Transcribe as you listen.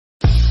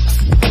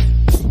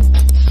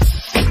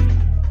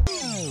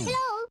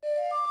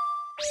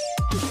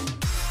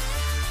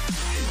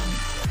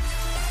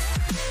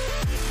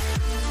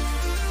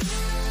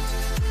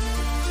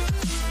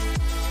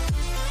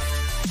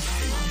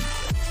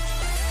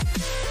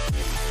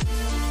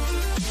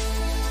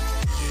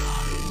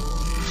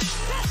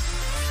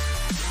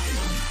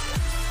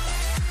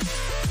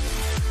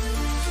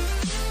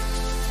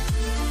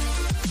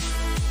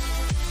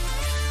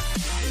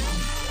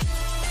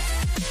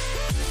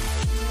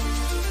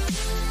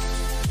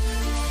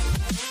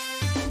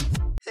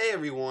Hey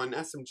everyone,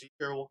 SMG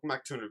here, welcome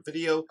back to another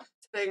video.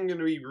 Today I'm going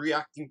to be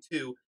reacting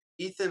to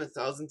Ethan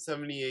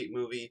 1078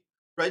 movie,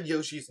 Red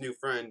Yoshi's New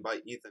Friend by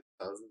Ethan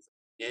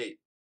 1078.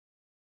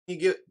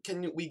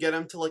 Can we get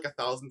him to like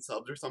 1,000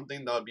 subs or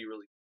something? That would be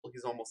really cool.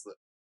 He's almost there.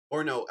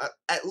 Or no,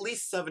 at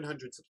least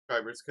 700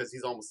 subscribers because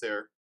he's almost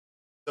there.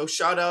 So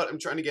shout out, I'm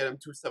trying to get him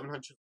to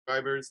 700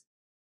 subscribers.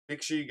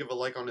 Make sure you give a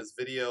like on his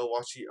video,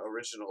 watch the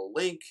original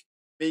link.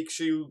 Make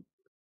sure you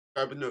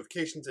subscribe with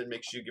notifications and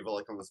make sure you give a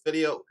like on this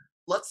video.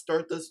 Let's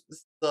start this.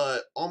 This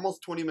is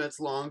almost 20 minutes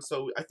long,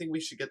 so I think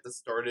we should get this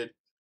started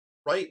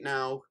right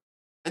now.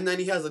 And then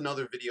he has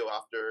another video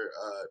after,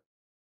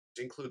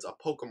 which includes a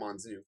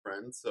Pokemon's new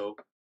friend, so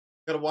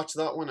gotta watch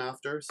that one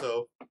after.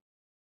 So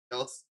now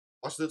let's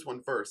watch this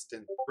one first.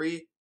 In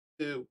 3,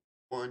 2,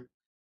 1,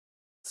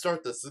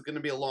 start this. This is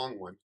gonna be a long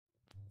one.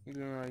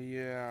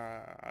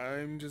 Yeah,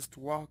 I'm just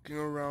walking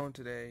around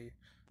today,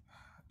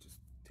 just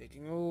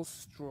taking a little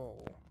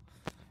stroll.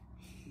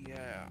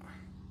 Yeah.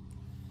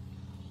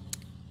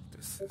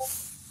 This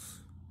is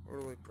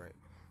really bright.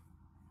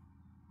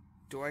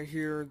 Do I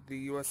hear the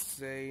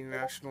USA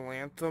national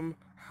anthem?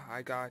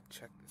 I gotta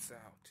check this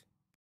out.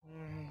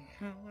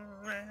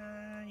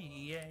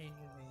 Yeah,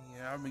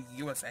 I'm a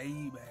USA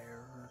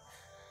bear.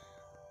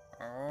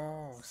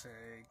 Oh,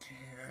 say,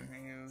 can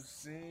you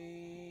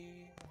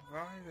see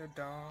why the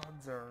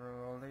dawn's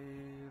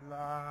early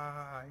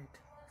light?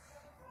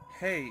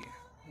 Hey,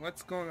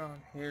 what's going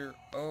on here?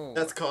 Oh,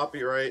 That's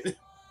copyright.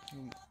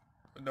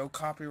 No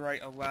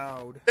copyright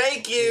allowed.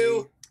 Thank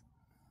you!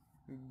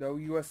 No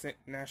U.S.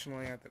 national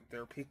anthem.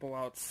 There are people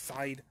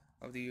outside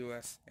of the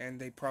U.S. and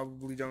they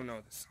probably don't know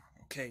this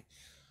song. Okay,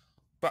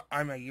 but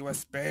I'm a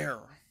U.S. bear.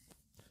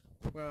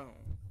 Well,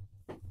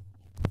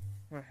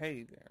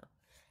 hey there.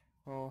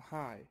 Oh,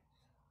 hi.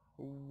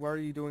 What are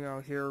you doing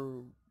out here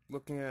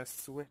looking at a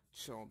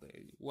Switch all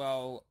day?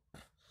 Well,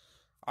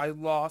 I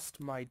lost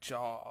my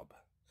job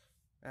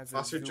as a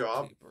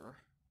zookeeper.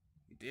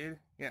 You did?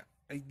 Yeah,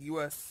 a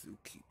U.S.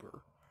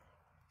 zookeeper.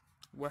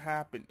 What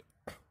happened?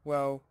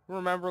 Well,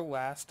 remember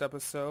last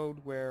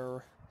episode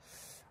where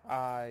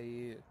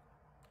I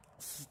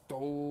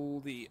stole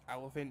the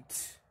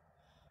elephant?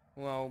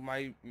 Well,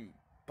 my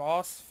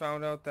boss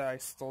found out that I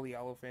stole the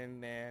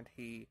elephant and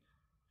he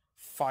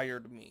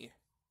fired me.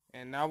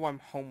 And now I'm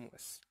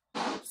homeless.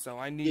 So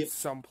I need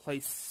some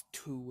place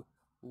to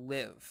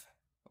live.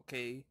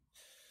 Okay?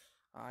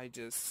 I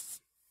just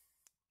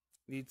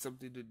need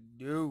something to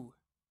do.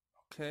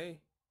 Okay?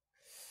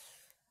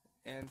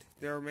 And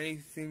there are many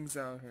things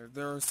out here.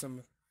 There are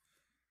some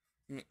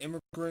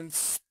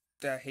immigrants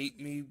that hate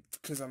me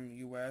because I'm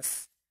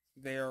U.S.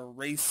 They are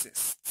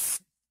racists.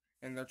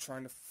 And they're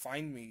trying to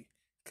find me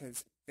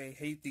because they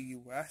hate the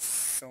U.S.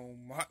 so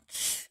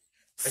much.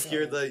 I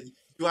hear the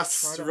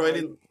U.S. right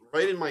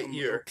in my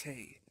ear.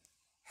 Okay.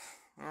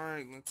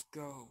 Alright, let's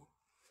go.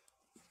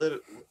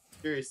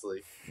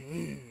 Seriously.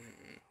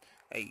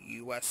 A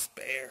U.S.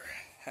 bear.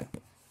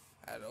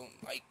 I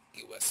don't like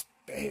U.S.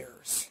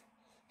 bears.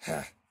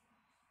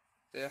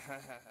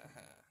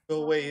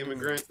 Go away,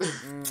 immigrant.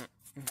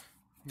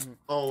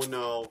 Oh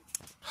no.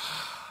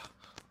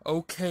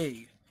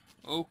 Okay.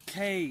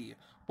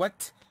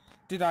 What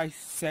did I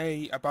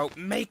say about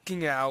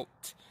making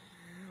out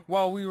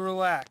while we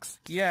relax?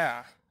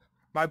 Yeah.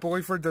 My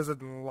boyfriend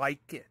doesn't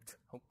like it.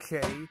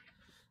 Okay?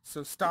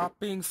 So stop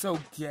being so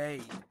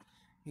gay.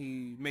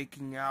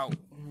 Making out.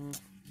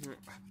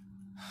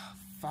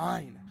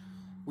 Fine.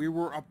 We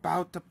were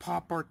about to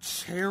pop our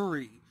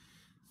cherry.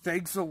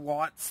 Thanks a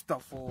lot,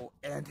 Stuffle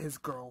and his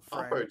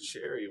girlfriend. Pop our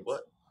cherry?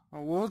 What?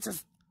 Oh, we'll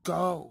just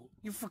go.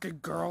 You freaking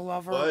girl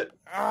lover. What?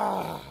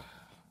 Ah.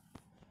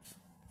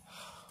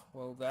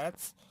 Well,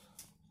 that's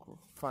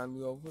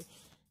finally over.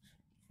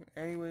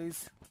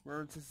 Anyways,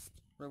 we're just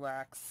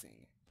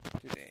relaxing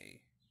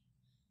today.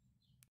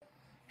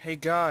 Hey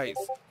guys,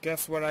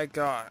 guess what I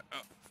got?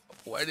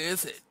 What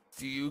is it?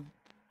 Do you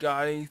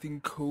got anything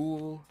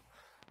cool?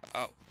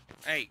 Oh,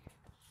 hey,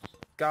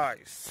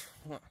 guys.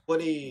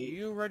 What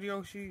You Red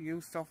Yoshi,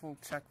 you Stuffle,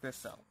 check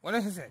this out. What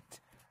is it?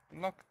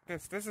 Look,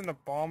 this is an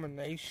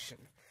abomination.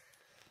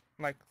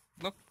 Like,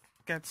 look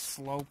at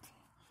Slope,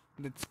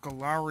 its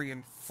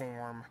Galarian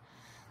form.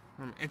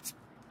 It's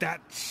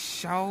that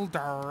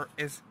shoulder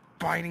is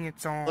biting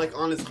its arm. Like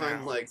on his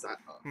hind legs. I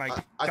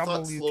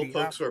thought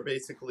slowpokes were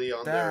basically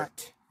on their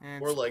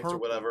forelegs or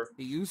whatever.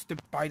 It used to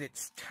bite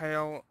its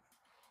tail,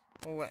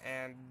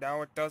 and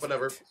now it doesn't.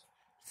 Whatever.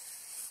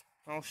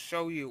 I'll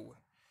show you.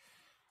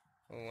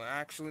 Well,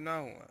 actually,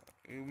 no.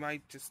 You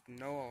might just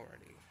know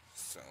already.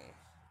 So,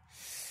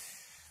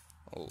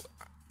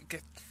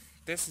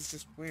 this is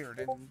just weird.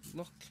 And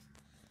look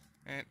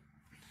at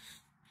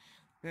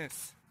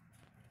this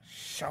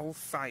shell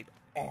side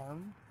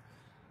arm.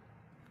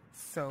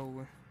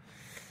 So,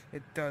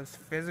 it does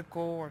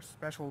physical or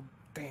special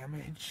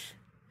damage.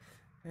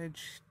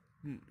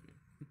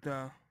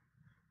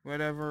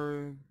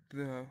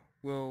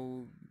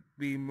 Will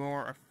be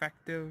more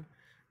effective.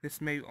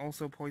 This may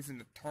also poison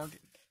the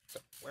target. So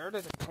where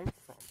does it come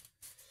from?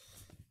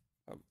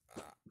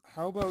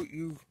 How about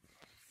you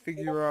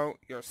figure out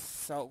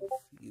yourself,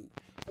 you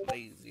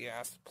lazy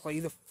ass. Play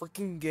the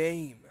freaking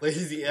game.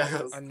 Lazy Like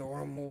ass. a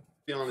normal To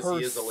be honest, person.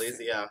 he is a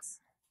lazy ass.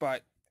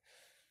 But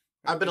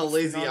I've been a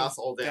lazy none ass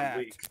all damn that.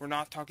 week. We're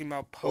not talking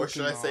about Pokemon. Or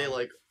should I say,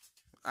 like,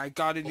 I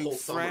got a the new whole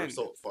summer friend.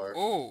 so far.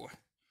 Oh,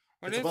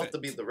 what it's is about it? to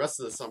be the rest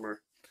of the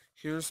summer.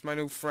 Here's my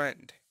new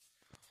friend.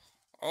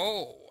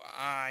 Oh,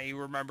 I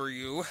remember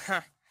you.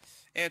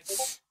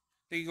 It's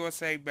the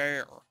USA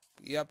Bear.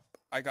 Yep,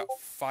 I got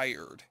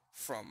fired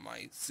from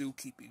my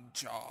zookeeping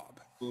job.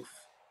 Oof.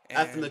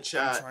 And F in the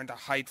chat. I'm trying to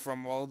hide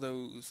from all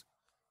those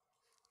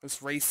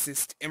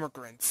racist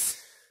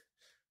immigrants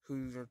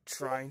who are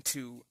trying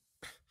to,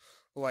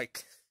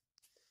 like,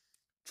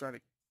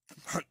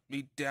 hunt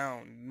me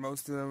down.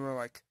 Most of them are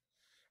like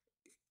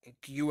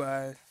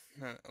U.S.,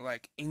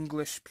 like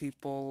English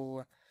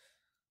people,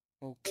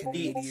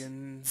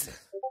 Canadians,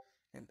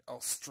 and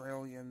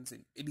Australians,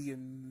 and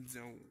Indians,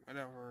 and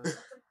whatever.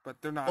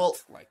 But they're not, well,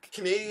 like...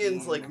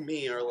 Canadians like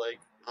me are like,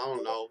 I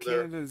don't know,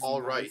 they're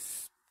all right.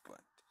 Nice,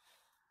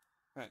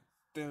 but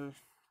there's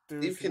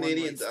Leave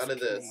Canadians out of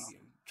this.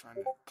 Canadian trying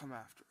to come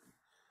after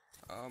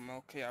him.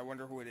 Okay, I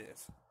wonder who it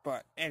is.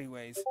 But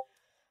anyways,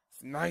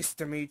 it's nice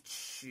to meet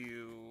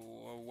you.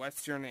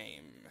 What's your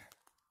name?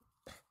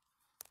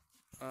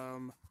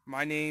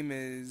 My name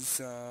is,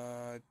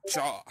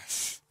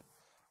 Josh.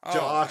 Oh,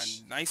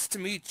 Josh. Nice to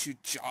meet you,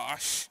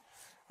 Josh.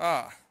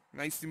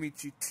 Nice to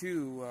meet you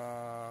too.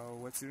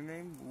 What's your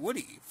name?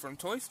 Woody from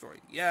Toy Story.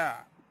 Yeah,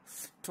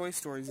 Toy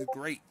Story is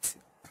great.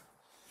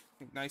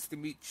 Nice to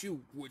meet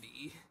you,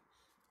 Woody.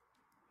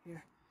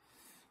 Yeah.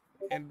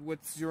 And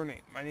what's your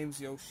name? My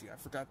name's Yoshi. I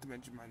forgot to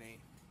mention my name.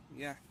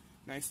 Yeah,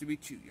 nice to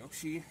meet you,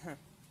 Yoshi.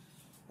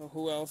 Well,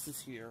 who else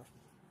is here?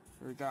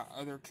 We got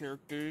other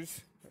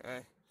characters.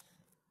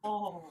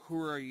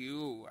 Who are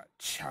you?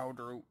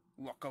 Chowder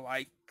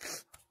lookalike.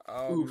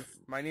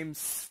 My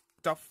name's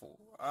Stuffle.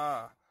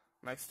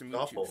 Nice to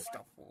meet you,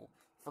 Stuffle.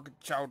 Frickin'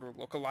 Chowder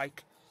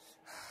lookalike.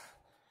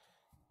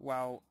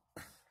 Well,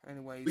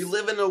 anyways. We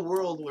live in a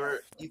world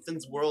where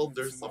Ethan's world,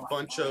 there's a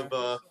bunch of,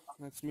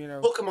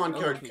 Pokemon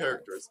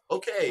characters.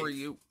 Okay. Who are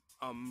you?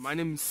 My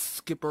name's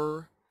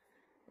Skipper,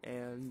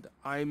 and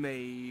I'm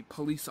a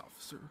police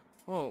officer.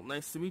 Oh,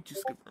 nice to meet you,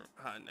 Skipper.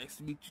 Nice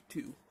to meet you,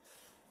 too.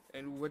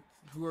 And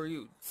who are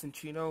you?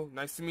 Cinchino?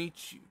 Nice to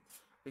meet you.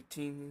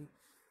 Victini.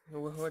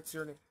 What's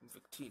your name?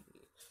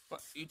 Victini.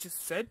 But you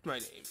just said my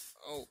name.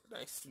 Oh,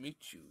 nice to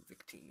meet you,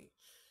 Victini.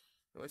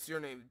 What's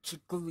your name?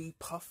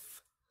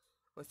 Jigglypuff?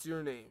 What's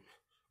your name?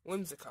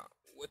 Whimsicott.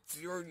 What's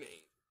your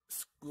name?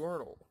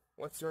 Squirtle.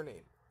 What's your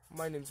name?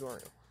 My name's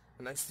Mario.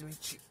 Nice to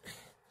meet you.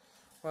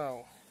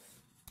 Well.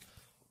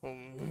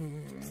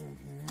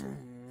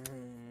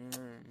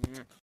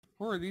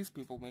 Who are these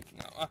people making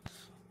out?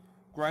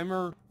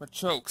 Grimer,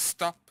 Machoke,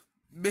 stop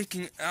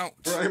making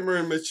out. Grimer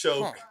and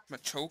Machoke.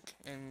 Machoke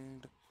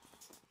and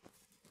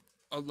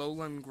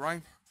Alolan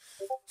Grimer.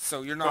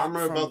 So you're not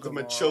Grimer from about the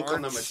Machoke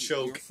on the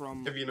You're Machoke,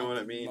 from if you know what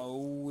I mean.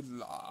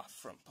 Lola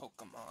from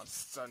Pokemon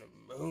Sun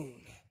and Moon.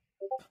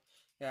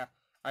 Yeah,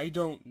 I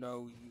don't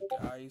know you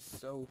guys,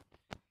 so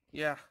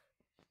yeah.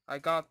 I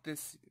got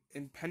this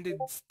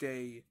Independence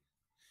Day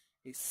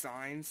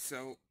sign,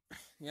 so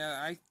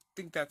yeah, I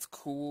think that's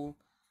cool.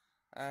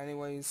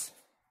 Anyways,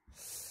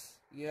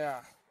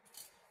 yeah,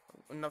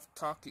 enough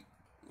talking.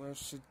 We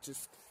should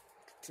just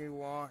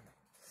continue on.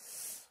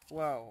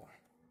 Well,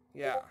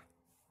 yeah.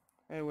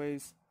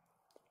 Anyways,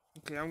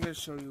 okay, I'm gonna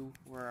show you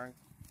where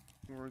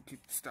we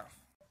keep the stuff.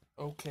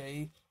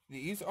 Okay,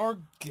 these are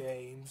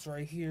games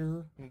right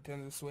here.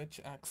 Nintendo Switch,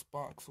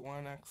 Xbox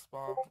One,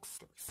 Xbox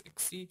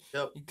 360.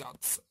 Yep. You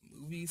got some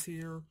movies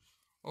here.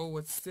 Oh,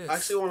 what's this? I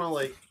actually want to,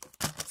 like,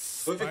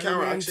 with the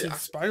camera, I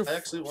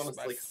actually want to,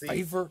 like, see.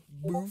 Favorite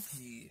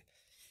movie.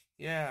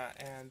 Yeah,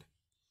 and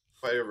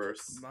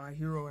Spider-Verse. My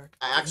Hero Academia.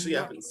 I actually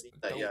haven't seen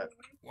that yet.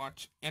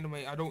 Watch anime.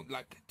 I don't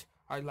like it.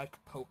 I like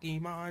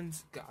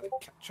Pokemons. Gotta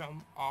catch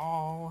them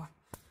all.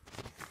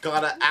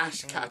 Gotta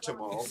catch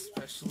them all.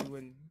 Especially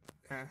when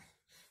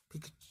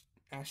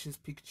Ash's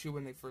Pikachu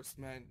when they first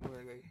met,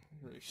 where they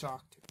really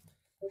shocked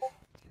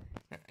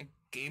him.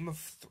 Game of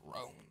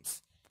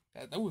Thrones.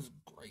 That was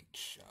a great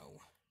show.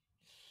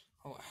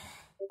 Oh,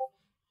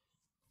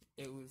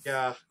 it was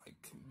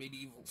like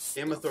medieval stuff.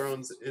 Game of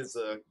Thrones is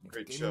a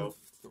great show.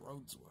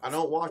 Thrones was I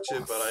don't watch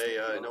it, but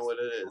I know what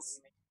it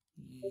is.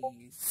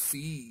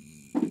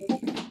 See.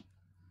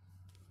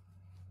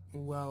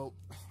 Well,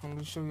 I'm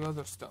gonna show you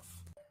other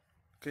stuff.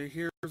 Okay,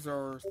 here's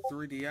our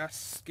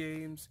 3DS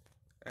games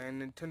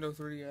and Nintendo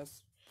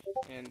 3DS,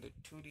 and the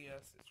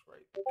 2DS is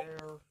right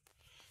there.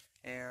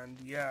 And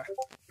yeah.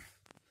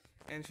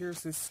 And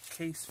here's this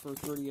case for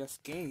 3DS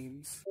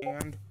games,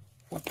 and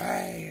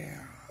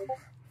wha-bam!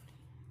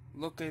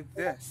 Look at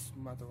this,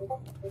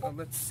 motherload.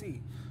 Let's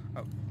see.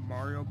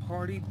 Mario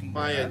Party DS.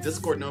 My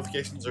Discord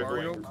notifications are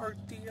Mario going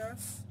Kart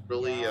DS.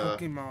 really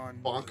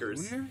Pokemon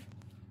bonkers. Moon,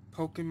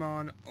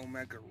 Pokemon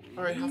Omega Ruby.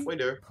 Alright, halfway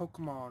there.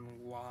 Pokemon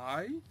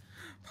Y.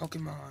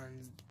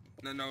 Pokemon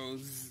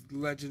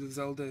Legend of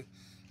Zelda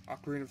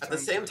Ocarina of At Time. the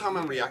same time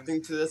I'm and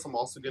reacting to this, I'm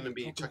also going to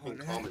be checking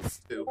Pokemon comments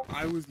X. too.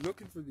 I was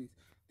looking for these.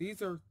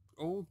 These are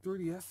old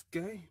 3DS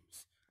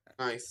games.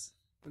 Nice.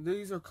 And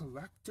these are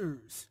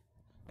collectors.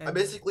 I And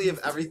basically have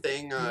these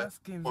everything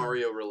 3DS games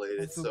Mario are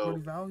related, also so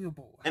pretty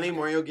valuable. any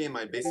Mario game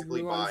I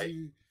basically buy.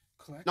 You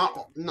collect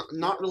Not them.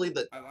 not really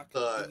the I like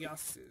the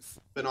DS's.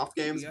 spin-off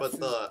games, but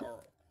DS's are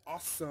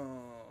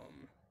awesome.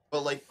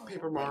 like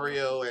Paper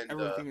Mario and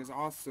Everything is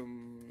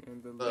awesome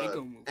in the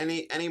Lego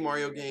movie. any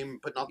Mario game,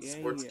 but not the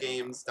sports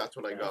games. That's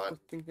what I got.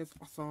 Everything is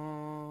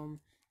awesome.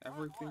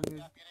 Everything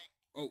is.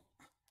 Oh,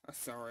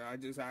 sorry, I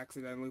just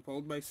accidentally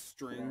pulled my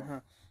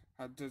string.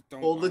 I just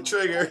don't. Pull the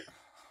trigger.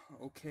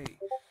 Okay,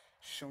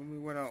 show me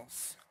what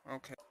else.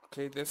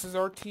 Okay, this is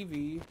our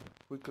TV.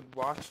 We could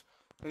watch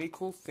any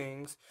cool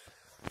things.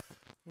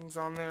 Things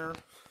on there.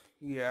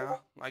 Yeah,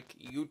 like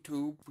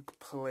YouTube. We could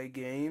play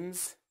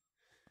games.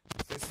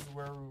 This is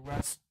where we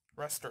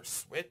rest our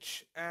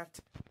Switch at.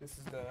 This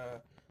is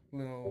the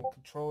little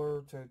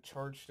controller to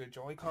charge the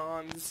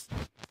Joy-Cons.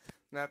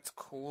 That's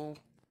cool.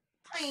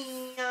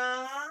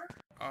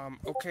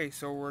 Okay,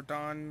 so we're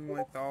done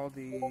with all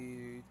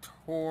the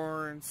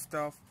tour and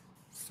stuff.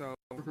 So,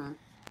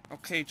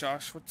 okay,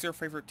 Josh, what's your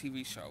favorite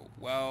TV show?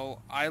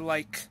 Well, I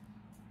like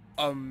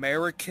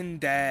American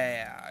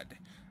Dad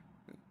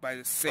by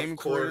the same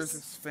creators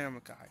as Family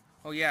Guy.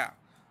 Oh yeah,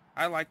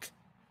 I like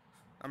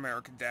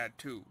American Dad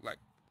too. Like,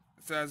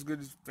 it's as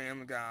good as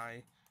Family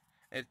Guy.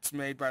 It's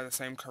made by the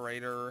same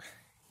creator.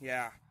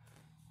 Yeah.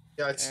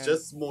 Yeah, it's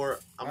just more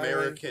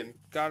American.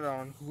 I got it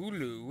on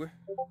Hulu.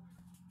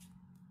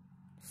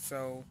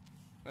 So,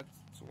 let's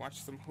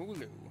watch some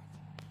Hulu.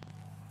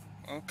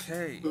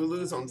 Okay.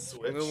 Hulu's on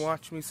Switch. We'll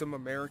watch me some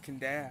American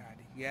Dad.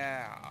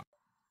 Yeah.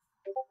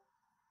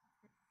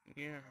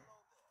 Yeah.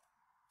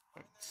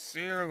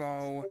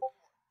 CeeLo.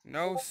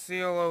 No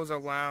CeeLos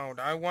allowed.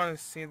 I want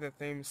to see the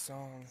theme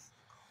song.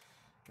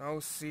 No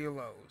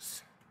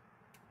CeeLos.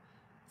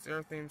 Is there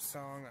a theme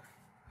song?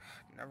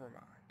 Never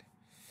mind.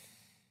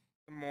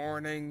 Good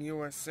Morning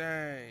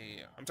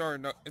USA. I'm sorry,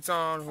 no, it's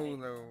on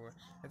Hulu.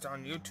 It's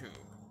on YouTube.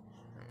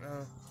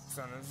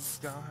 Sun of the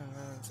sky,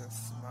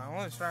 just my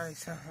only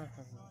face.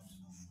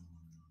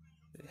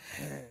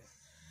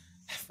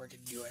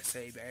 Freaking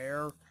USA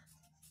Bear.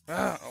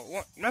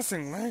 What?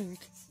 Missing link.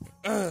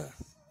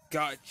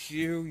 Got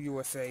you,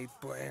 USA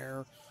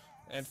Bear.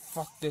 And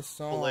fuck this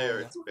song.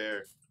 Blair, it's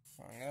Bear.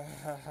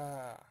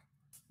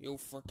 You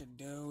freaking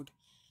dude.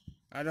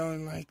 I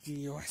don't like the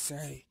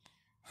USA.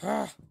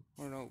 Oh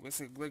no,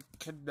 missing link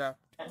kidnapped.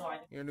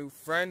 Your new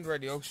friend,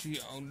 Red Yoshi.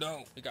 Oh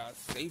no, we gotta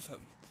save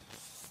him.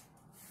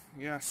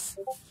 Yes.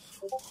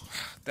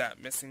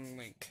 That missing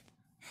link.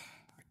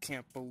 I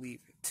can't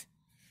believe it.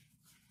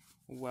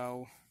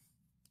 Well,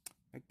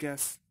 I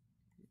guess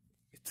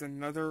it's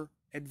another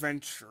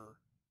adventure.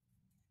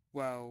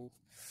 Well,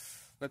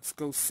 let's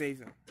go save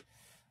him.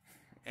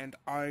 And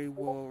I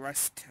will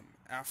arrest him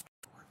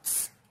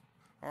afterwards.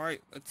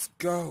 Alright, let's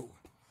go.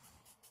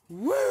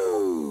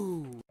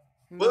 Woo!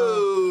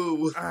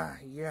 Woo! Ah,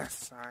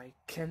 yes, I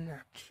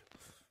kidnapped you.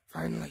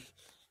 Finally.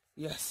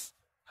 Yes.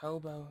 How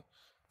about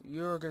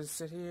you're gonna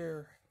sit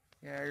here?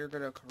 Yeah, you're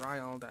gonna cry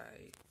all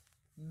day.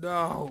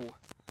 No!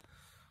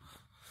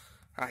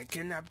 I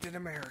kidnapped an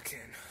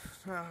American.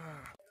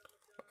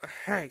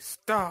 Hey,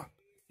 stop!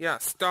 Yeah,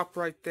 stop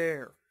right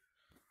there.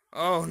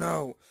 Oh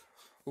no!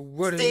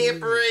 What is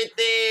Stop right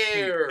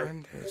there!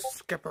 And his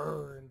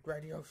skipper and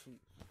Red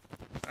Yoshi.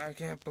 I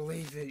can't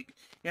believe it.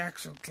 You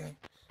actually can't.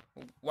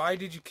 Why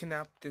did you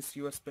kidnap this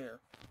US bear?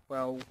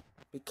 Well,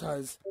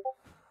 because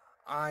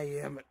I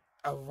am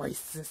a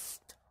racist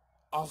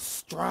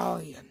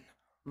Australian,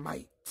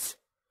 mate.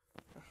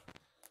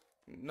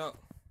 No,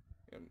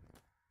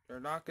 you're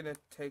not gonna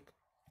take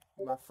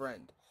my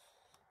friend.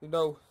 You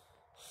know,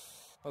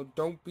 oh,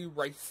 don't be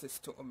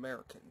racist to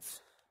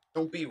Americans.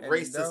 Don't be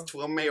racist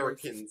to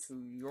Americans. Racist to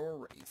your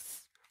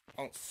race,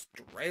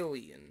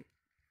 Australian.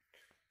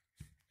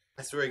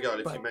 I swear to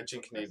God, if you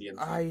mention Canadians.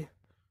 I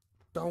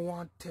don't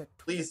want it.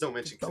 Please don't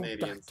mention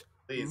Canadians.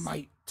 Please.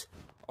 Mate.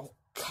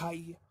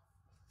 Okay.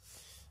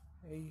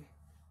 Hey.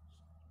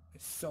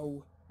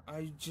 So,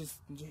 I just...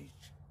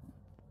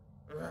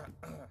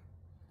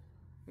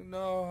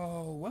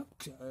 No, what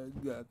the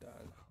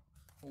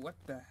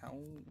hell?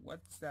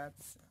 What's that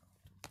sound?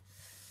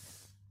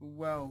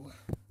 Well,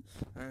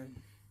 I'm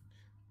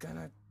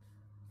gonna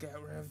get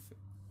rid of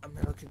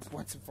Americans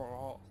once and for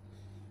all.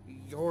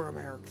 You're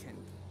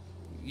American.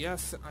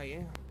 Yes, I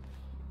am.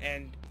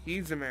 And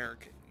he's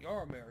American.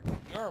 You're American.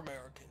 You're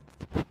American.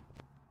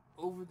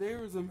 Over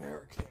there is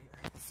American.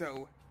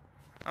 So,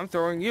 I'm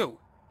throwing you.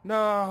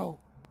 No!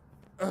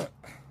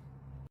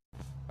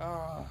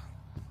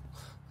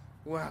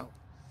 Well.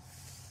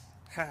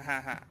 Ha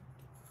ha ha.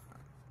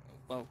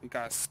 Well, we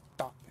gotta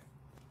stop him.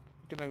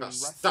 We're gonna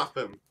stop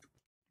him.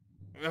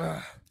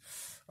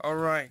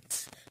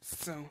 Alright.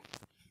 So,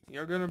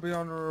 you're gonna be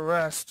under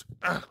arrest.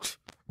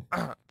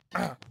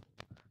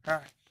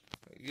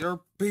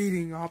 You're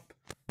beating up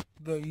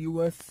the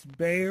US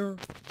bear?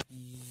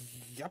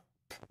 Yep.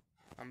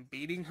 I'm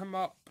beating him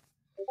up.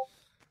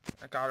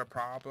 I got a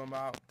problem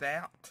about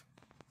that.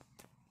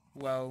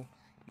 Well,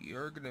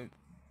 you're gonna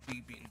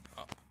be beaten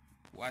up.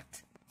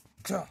 What?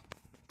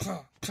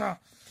 How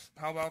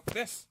about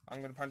this?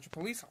 I'm gonna punch a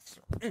police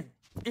officer.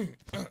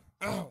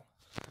 Ow.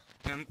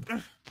 And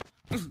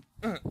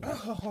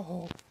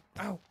ow,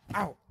 ow,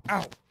 ow,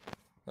 ow,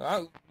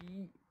 ow,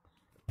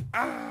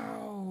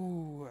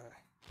 ow.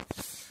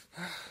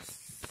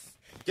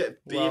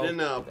 Get beaten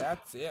up.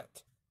 That's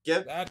it.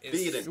 Get That is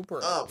beaten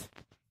super up. it.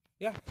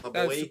 Yeah, My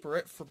that boy. is super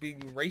it for being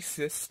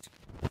racist.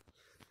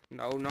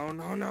 No, no,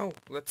 no, no.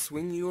 Let's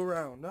swing you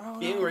around. No,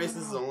 Being no, racist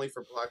no. is only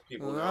for black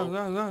people La,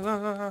 now. la, la, la,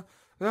 la,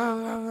 la,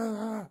 la,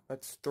 la.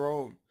 Let's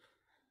throw him.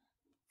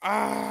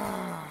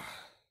 Ah!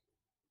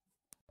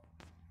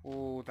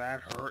 Oh,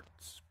 that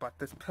hurts. But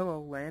this pillow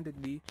landed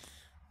me.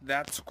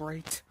 That's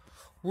great.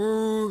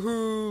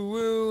 Woohoo!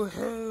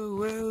 Woohoo!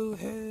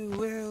 Woohoo!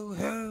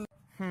 Woohoo!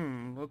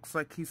 Looks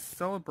like he's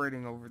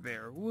celebrating over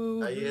there.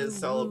 Woo! He is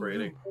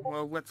celebrating.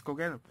 Well, let's go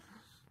get him.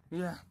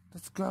 Yeah,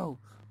 let's go.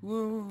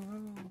 Woo!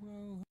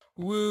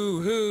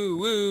 Woohoo!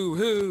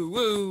 Woohoo!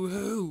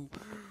 Woohoo!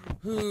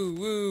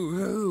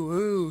 Woohoo!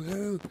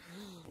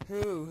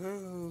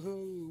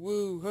 Woohoo!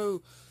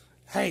 Woohoo!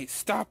 Hey,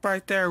 stop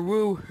right there!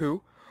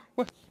 Woohoo!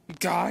 What,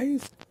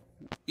 guys?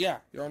 Yeah,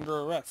 you're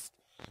under arrest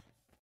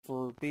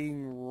for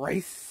being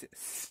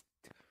racist.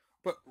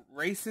 But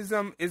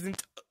racism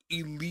isn't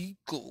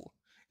illegal.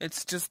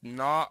 It's just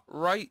not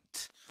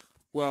right.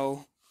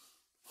 Well,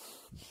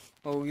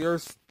 you're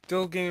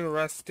still getting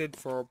arrested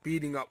for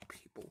beating up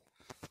people.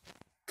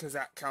 Because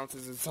that counts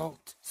as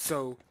assault.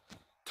 So,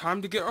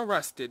 time to get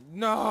arrested.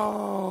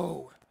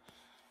 No!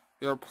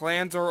 Your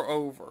plans are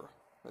over.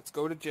 Let's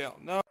go to jail.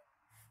 No.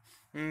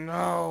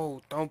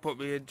 No, don't put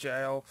me in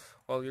jail.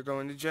 Well, you're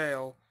going to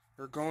jail.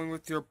 You're going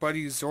with your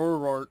buddy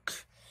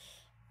Zorark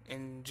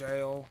in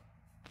jail.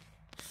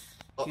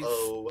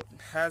 Uh-oh. He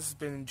has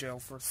been in jail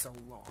for so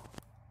long.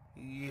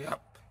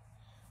 Yep.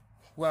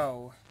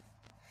 Well,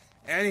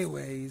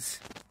 anyways,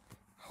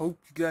 hope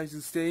you guys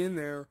will stay in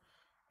there,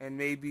 and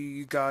maybe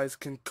you guys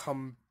can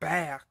come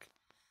back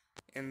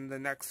in the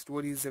next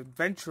Woody's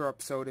Adventure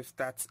episode, if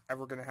that's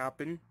ever gonna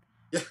happen.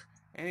 Yeah.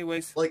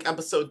 Anyways, like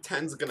episode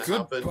 10's gonna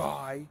happen.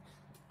 Goodbye.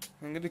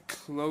 I'm gonna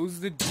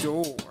close the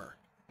door.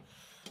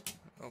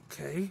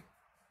 Okay?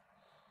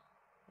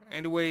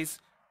 Anyways,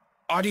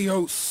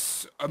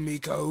 adios,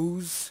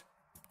 amigos.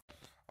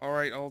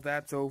 Alright, all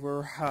that's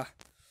over. Huh.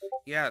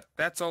 Yeah,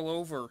 that's all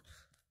over.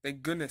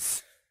 Thank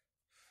goodness.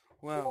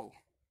 Well,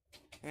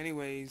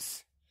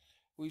 anyways,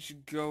 we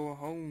should go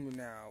home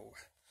now.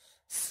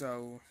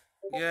 So,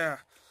 yeah.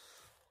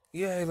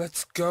 Yay,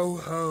 let's go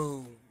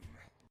home.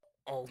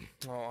 Oh,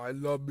 I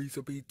love me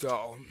some pizza.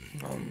 I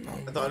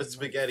thought it's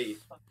spaghetti.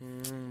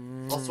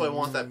 Also, I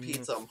want that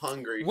pizza. I'm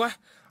hungry. What?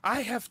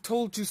 I have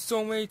told you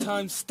so many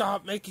times,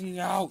 stop making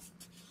out.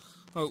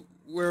 Oh,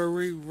 where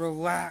we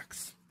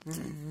relax.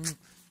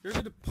 You're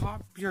gonna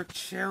pop your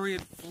cherry in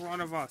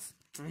front of us.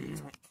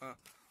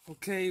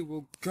 Okay,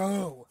 we'll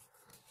go.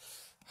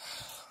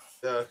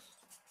 Thank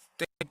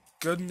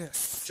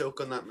goodness.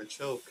 Choke on that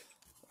machoke.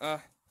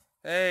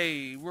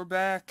 Hey, we're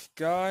back,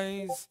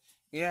 guys.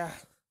 Yeah.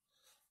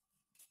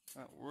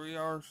 We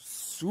are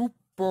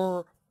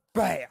super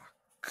back.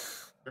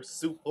 We're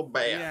super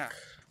back. Yeah,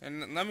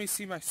 and let me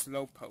see my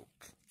slowpoke.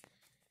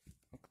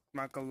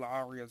 My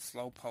Galarian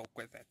slowpoke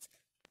with its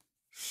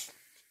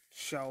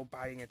shell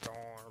biting its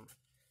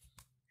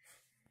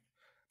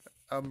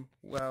arm.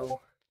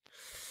 Well,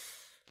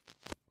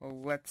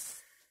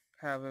 let's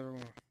have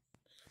everyone.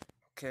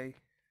 Okay.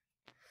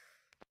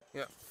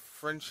 Yeah,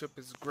 friendship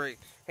is great.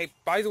 Hey,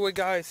 by the way,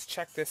 guys,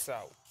 check this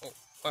out.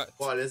 Oh,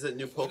 what is it?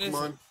 New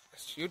Pokemon?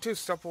 YouTube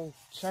Supple,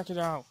 check it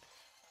out.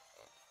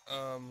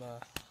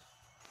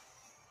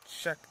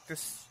 Check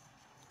this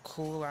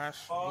cool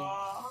ash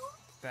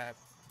that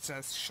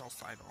says shell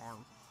side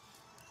arm.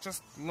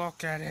 Just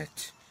look at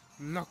it.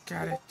 Look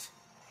at it.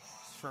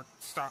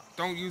 Stop.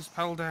 Don't use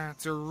Pell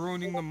Dance. You're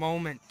ruining the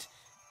moment.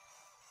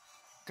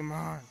 Come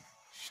on.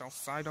 Shell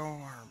side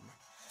arm.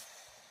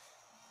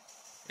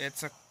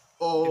 It's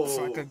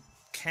like a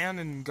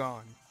cannon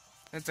gun.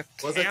 It's a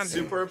cannon. Was it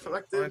super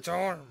effective? On its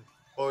arm.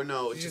 Or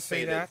no, Did you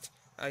say that?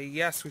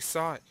 Yes, we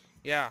saw it.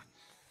 Yeah.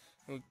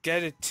 We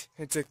get it.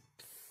 It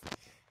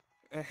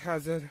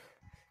has a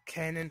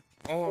cannon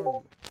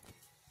arm.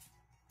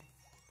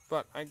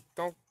 But I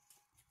don't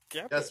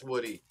get it. Yes,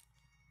 Woody.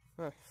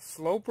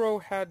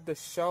 Slowbro had the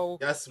shell.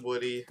 Yes,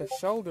 Woody. The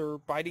shoulder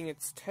biting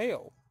its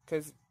tail.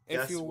 Because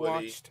if you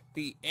watched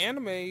the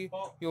anime,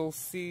 you'll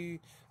see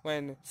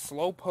when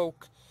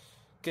Slowpoke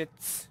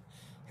gets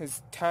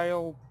his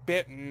tail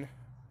bitten.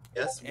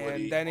 Yes,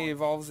 Woody. And then he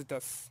evolves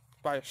into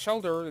by a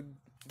shoulder.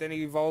 Then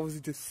he evolves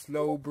into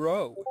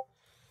Slowbro.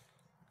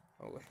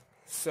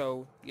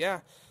 So yeah,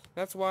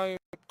 that's why I'm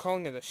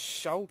calling it a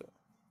shoulder.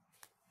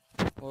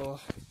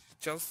 Well,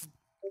 just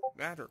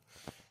matter.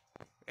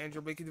 And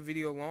you're making the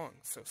video long,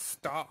 so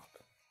stop.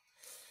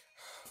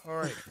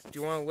 Alright, do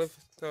you want to live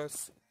with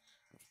us?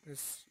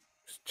 This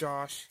is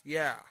Josh.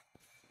 Yeah.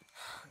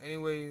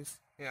 Anyways,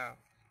 yeah,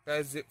 that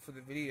is it for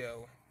the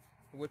video.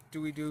 what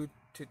do we do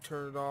to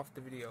turn off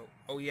the video?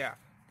 Oh yeah,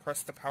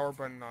 press the power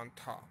button on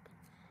top.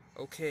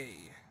 Okay.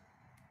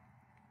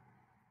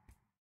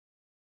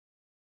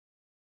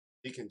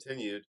 He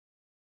continued.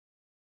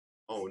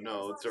 Oh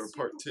no, it's our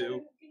part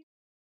 2.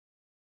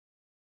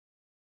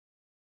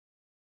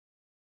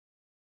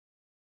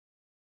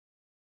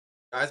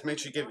 Guys, make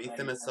sure you give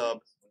Ethan a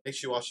sub. Make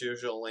sure you watch the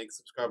usual link,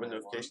 subscribe and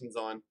notifications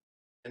on.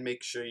 And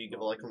make sure you give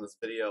a like on this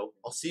video.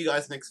 I'll see you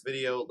guys next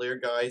video. Later,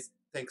 guys.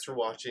 Thanks for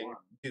watching.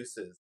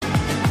 Deuces.